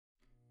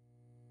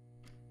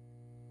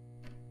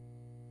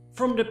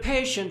From the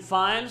patient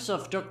files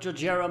of Dr.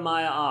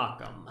 Jeremiah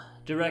Arkham,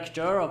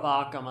 Director of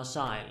Arkham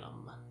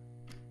Asylum.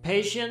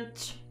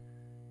 Patient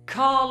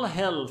Karl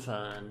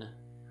Helfern,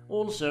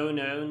 also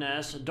known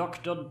as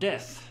Dr.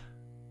 Death.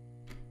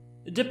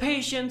 The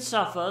patient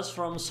suffers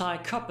from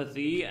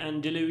psychopathy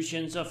and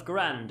delusions of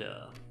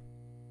grandeur.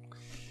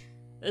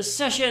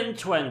 Session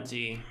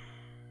 20.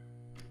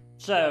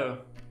 So,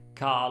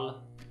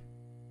 Karl,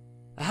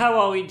 how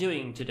are we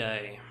doing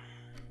today?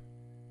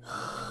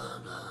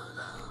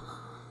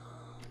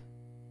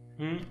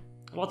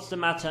 What's the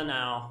matter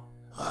now?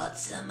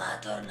 What's the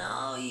matter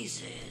now, he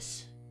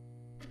says?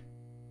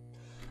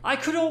 I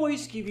could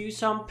always give you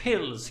some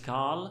pills,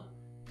 Karl.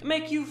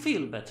 Make you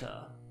feel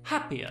better,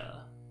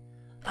 happier.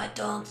 I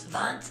don't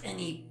want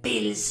any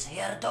pills,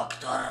 Herr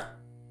Doctor.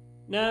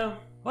 No?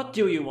 What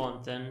do you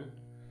want then?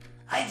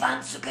 I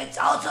want to get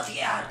out of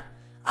here.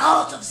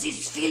 Out of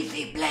this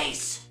filthy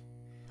place.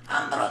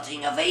 I'm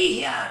rotting away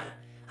here.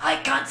 I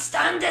can't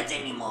stand it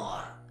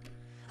anymore.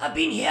 I've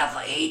been here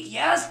for 8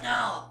 years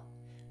now.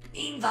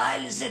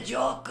 Meanwhile, the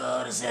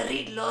Joker, the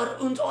Riddler,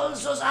 and all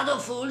those other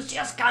fools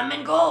just come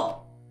and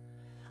go.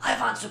 I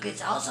want to get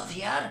out of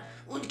here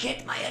and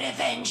get my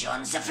revenge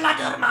on the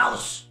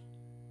Fluttermouse.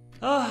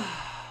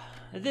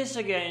 This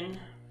again.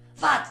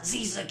 What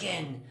this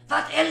again?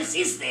 What else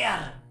is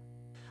there?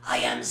 I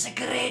am the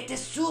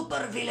greatest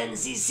supervillain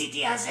this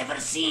city has ever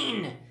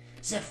seen.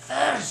 The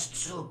first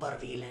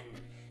supervillain.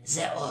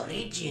 The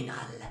original.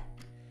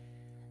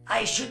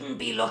 I shouldn't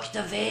be locked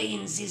away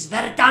in this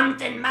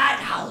verdammten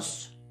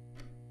madhouse.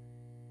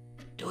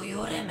 Do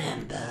you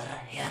remember,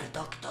 Herr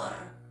Doctor?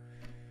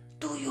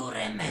 Do you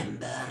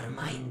remember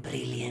mine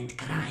brilliant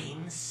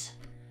crimes?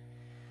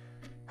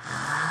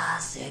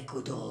 Ah, the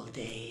good old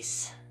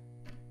days.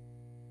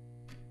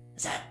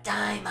 That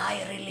time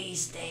I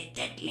released a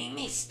deadly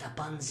mist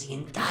upon the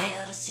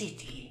entire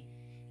city,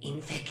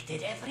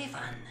 infected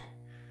everyone.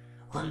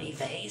 Only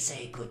way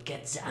they could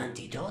get the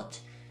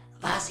antidote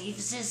was if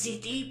the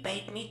city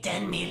paid me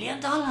 $10 million.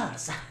 I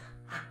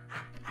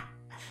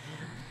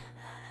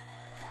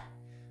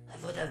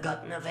would have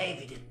gotten away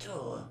with it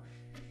too,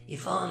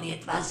 if only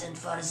it wasn't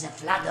for the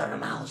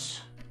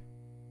Fluttermouse.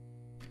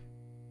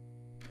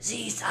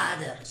 These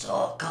other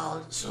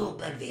so-called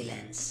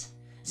supervillains,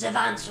 the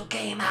ones who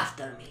came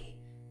after me,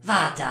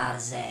 what are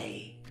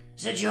they?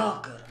 The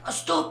Joker, a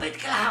stupid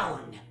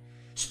clown.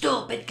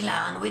 Stupid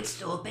clown with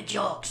stupid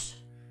jokes.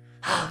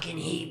 How can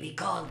he be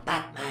called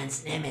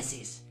Batman's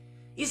nemesis?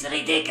 It's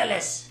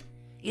ridiculous.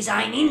 It's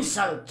an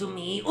insult to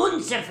me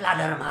und the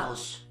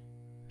Fluttermouse.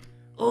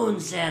 Und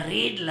the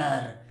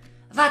Riddler,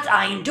 what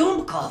ein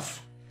Dummkopf,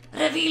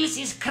 reveals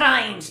his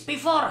crimes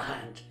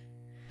beforehand.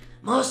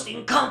 Most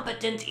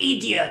incompetent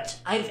idiot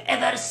I've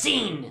ever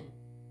seen.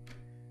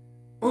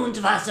 And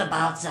what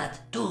about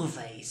that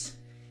Two-Face?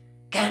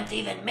 Can't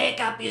even make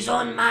up his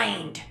own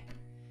mind.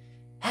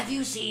 Have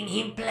you seen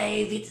him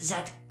play with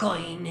that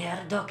coin,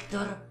 Herr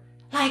Doctor?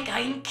 Like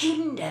ein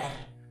Kinder.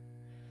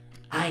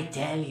 I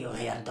tell you,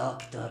 Herr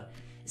Doctor,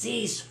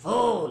 these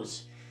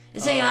fools,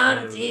 they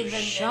aren't even...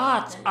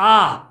 Shut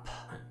up!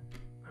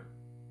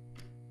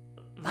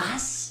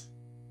 Was?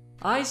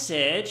 I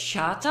said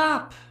shut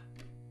up.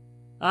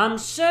 I'm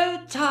so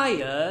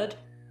tired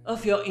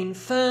of your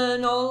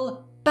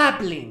infernal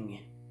babbling.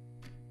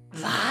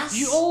 Was?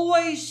 You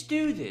always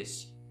do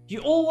this.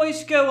 You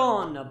always go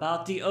on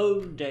about the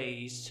old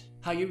days,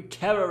 how you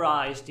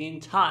terrorized the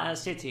entire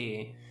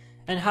city,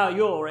 and how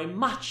you're a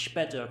much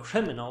better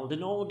criminal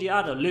than all the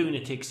other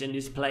lunatics in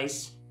this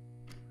place.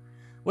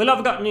 Well,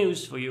 I've got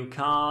news for you,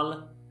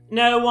 Karl.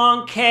 No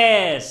one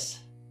cares.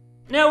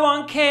 No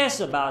one cares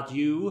about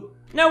you.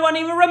 No one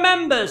even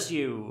remembers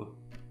you.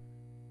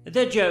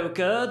 The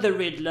Joker, the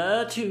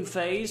Riddler,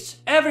 Two-Face,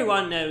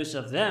 everyone knows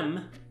of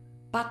them.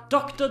 But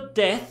Dr.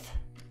 Death?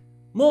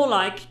 More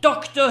like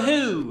Doctor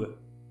Who.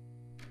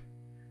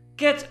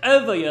 Get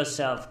over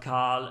yourself,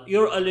 Karl.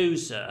 You're a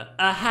loser,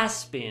 a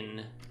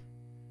has-been.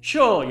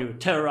 Sure, you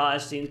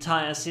terrorized the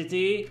entire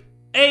city.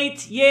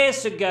 8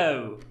 years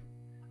ago.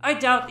 I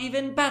doubt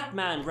even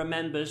Batman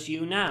remembers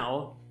you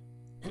now.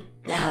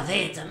 Now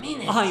wait a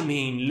minute. I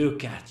mean,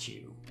 look at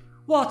you.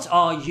 What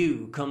are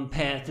you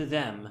compared to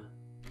them?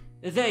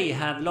 They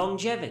have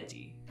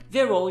longevity.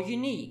 They're all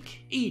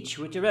unique, each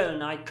with their own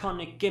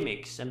iconic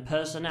gimmicks and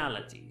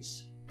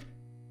personalities.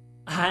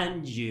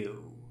 And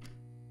you.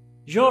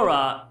 You're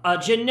a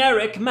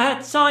generic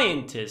mad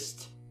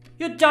scientist.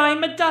 You're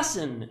dime a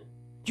dozen.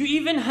 You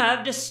even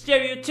have the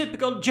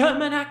stereotypical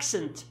German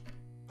accent.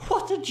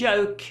 What a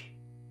joke.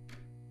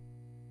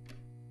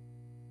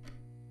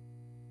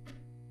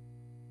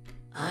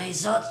 I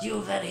thought you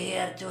were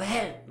here to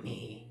help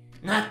me,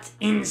 not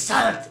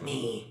insult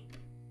me.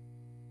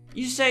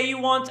 You say you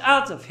want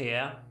out of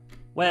here?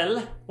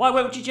 Well, why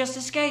won't you just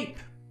escape?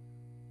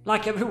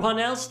 Like everyone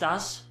else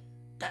does.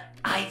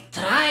 I've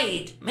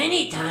tried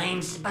many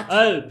times, but...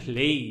 Oh,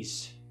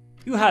 please.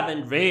 You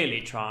haven't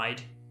really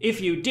tried.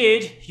 If you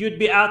did, you'd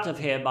be out of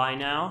here by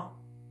now.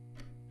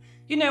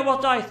 You know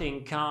what I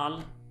think,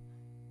 Karl?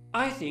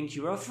 I think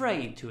you're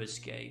afraid to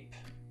escape.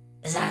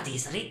 That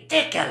is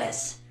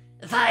ridiculous.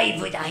 Why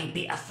would I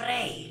be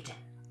afraid?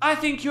 I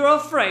think you're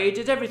afraid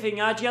that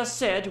everything I just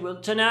said will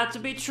turn out to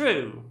be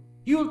true.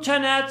 You'll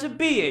turn out to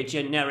be a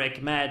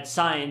generic mad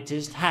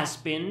scientist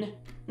has-been,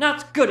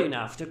 not good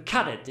enough to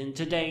cut it in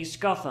today's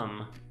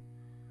Gotham.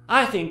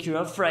 I think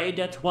you're afraid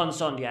that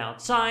once on the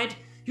outside,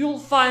 you'll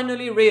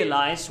finally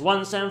realize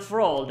once and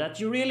for all that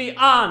you really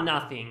are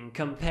nothing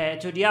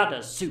compared to the other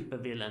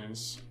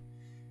supervillains.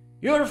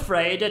 You're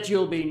afraid that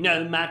you'll be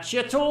no match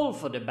at all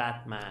for the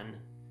Batman.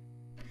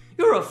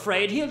 You're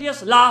afraid he'll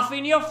just laugh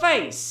in your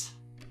face.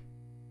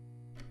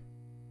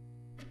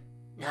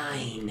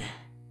 9.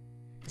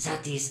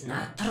 That is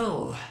not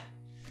true.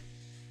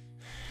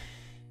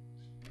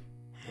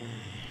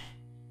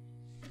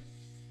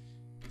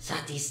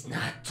 That is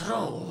not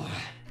true.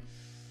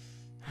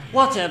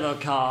 Whatever,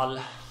 Karl.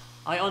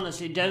 I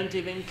honestly don't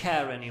even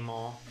care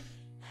anymore.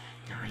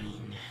 9.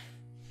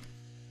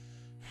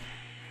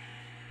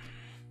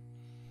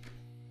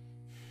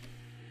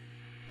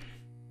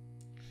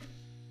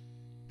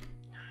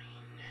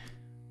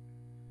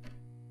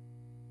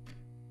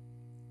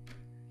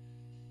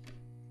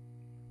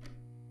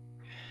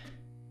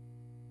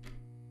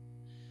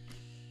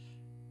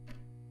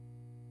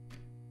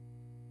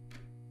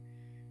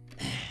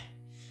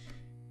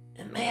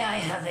 May I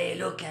have a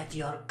look at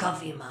your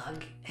coffee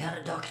mug,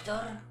 Herr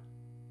Doctor?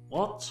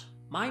 What?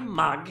 My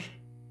mug?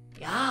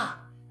 Yeah,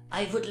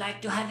 I would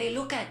like to have a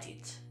look at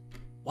it.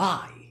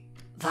 Why?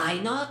 Why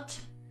not?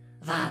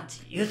 What,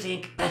 you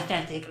think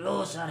pathetic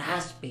loser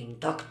has-been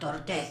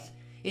Dr. Death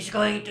is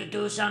going to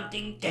do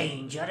something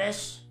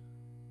dangerous?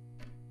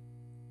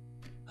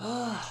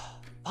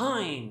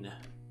 Fine.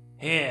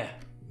 Here.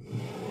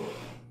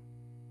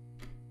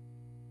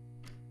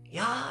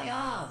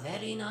 Yeah,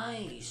 very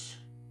nice.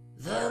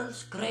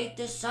 World's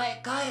greatest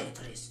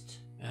psychiatrist.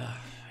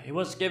 It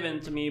was given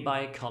to me by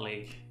a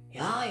colleague.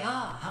 Yeah,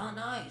 how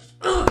nice.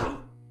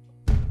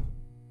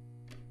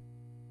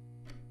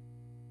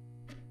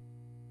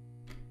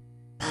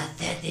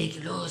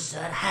 Pathetic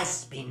loser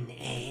has been,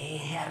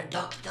 Herr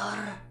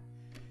Doctor?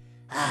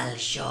 I'll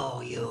show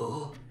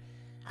you.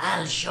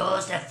 I'll show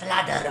the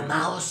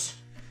Fluttermouse.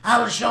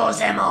 I'll show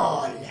them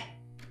all.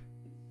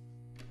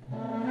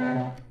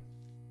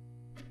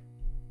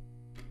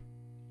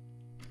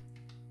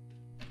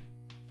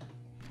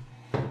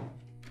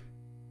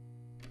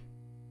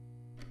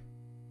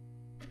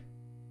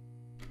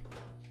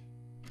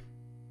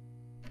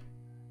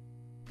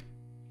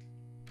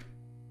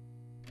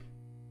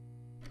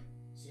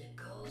 The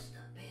coast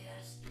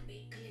appears to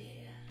be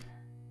clear.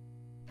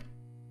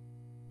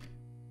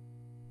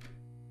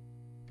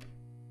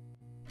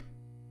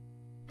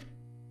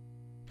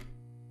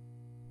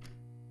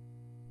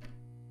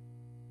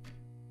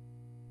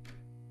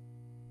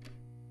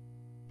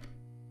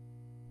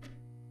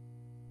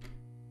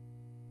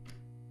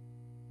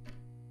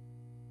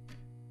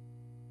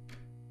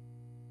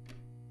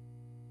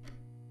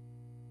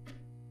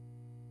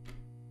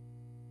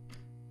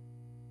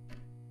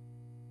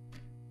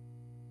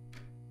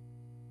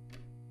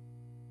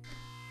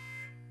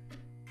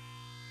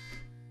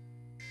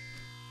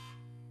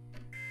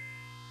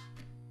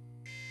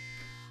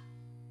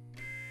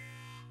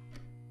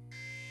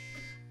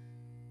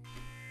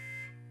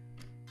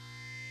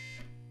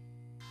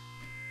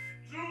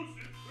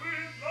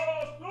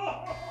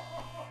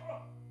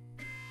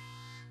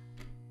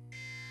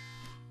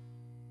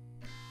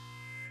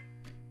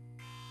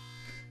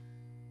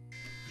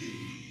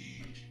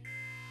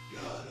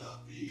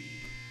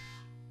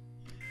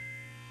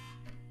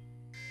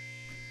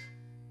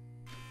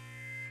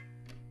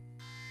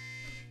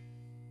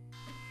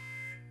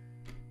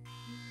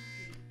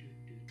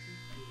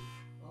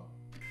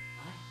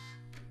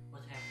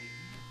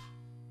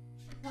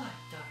 Why,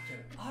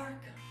 Dr.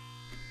 Arkham,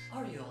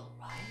 are you all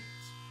right?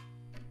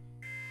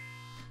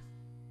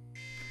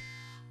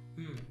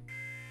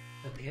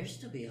 Appears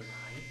to be alive.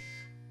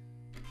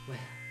 Well,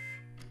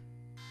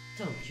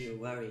 don't you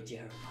worry,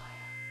 Jeremiah.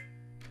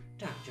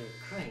 Dr.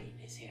 Crane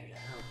is here to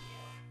help you.